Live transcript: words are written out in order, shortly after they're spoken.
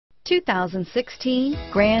2016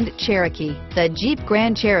 Grand Cherokee. The Jeep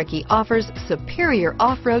Grand Cherokee offers superior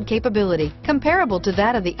off-road capability comparable to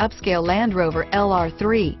that of the upscale Land Rover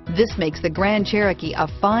LR3. This makes the Grand Cherokee a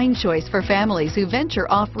fine choice for families who venture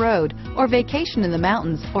off-road or vacation in the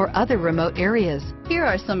mountains or other remote areas. Here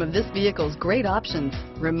are some of this vehicle's great options: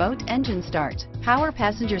 remote engine start, power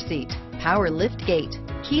passenger seat, power liftgate,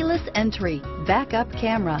 keyless entry, backup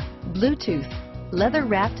camera, Bluetooth,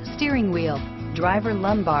 leather-wrapped steering wheel, driver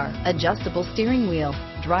lumbar, adjustable steering wheel,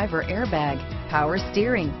 driver airbag, power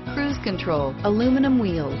steering, cruise control, aluminum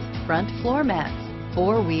wheels, front floor mats,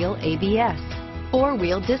 four-wheel ABS,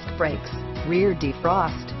 four-wheel disc brakes, rear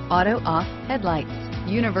defrost, auto-off headlights,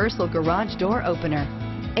 universal garage door opener,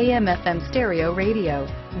 AM/FM stereo radio.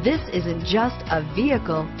 This isn't just a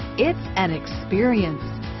vehicle, it's an experience.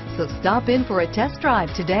 So stop in for a test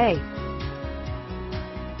drive today.